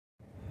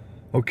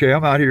Okay,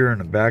 I'm out here in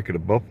the back of the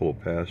buffalo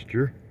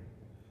pasture,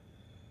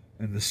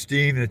 and the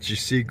steam that you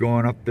see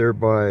going up there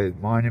by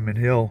Monument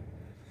Hill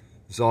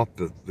is off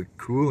the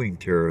cooling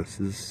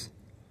terraces.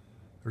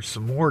 There's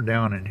some more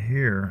down in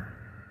here.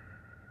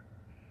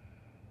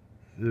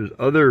 There's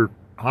other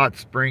hot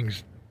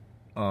springs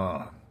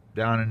down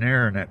in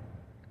there in that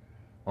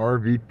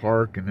RV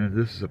park, and then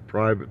this is a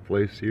private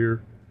place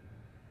here.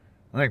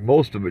 I think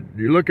most of it,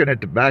 you're looking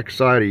at the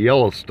backside of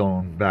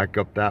Yellowstone back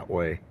up that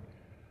way.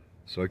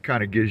 So it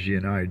kind of gives you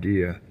an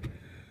idea.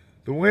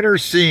 The winter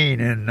scene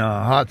in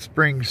Hot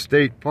Springs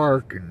State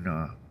Park,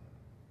 and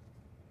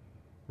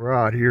we're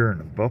out here in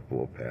the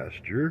buffalo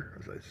pasture,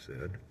 as I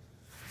said.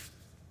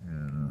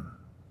 And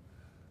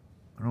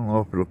I don't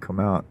know if it'll come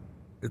out.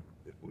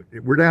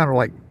 We're down to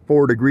like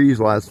 4 degrees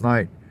last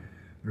night.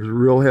 There's a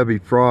real heavy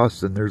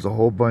frost, and there's a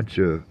whole bunch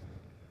of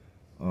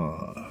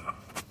I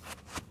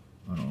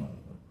don't know,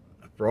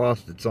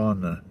 frost that's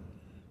on the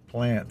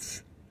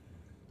plants.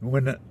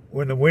 When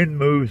the wind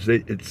moves,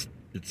 it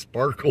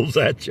sparkles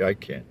at you.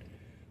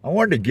 I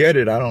wanted to get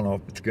it. I don't know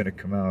if it's going to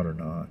come out or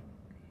not.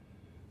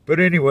 But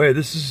anyway,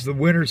 this is the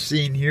winter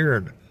scene here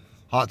in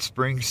Hot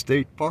Springs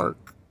State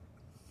Park.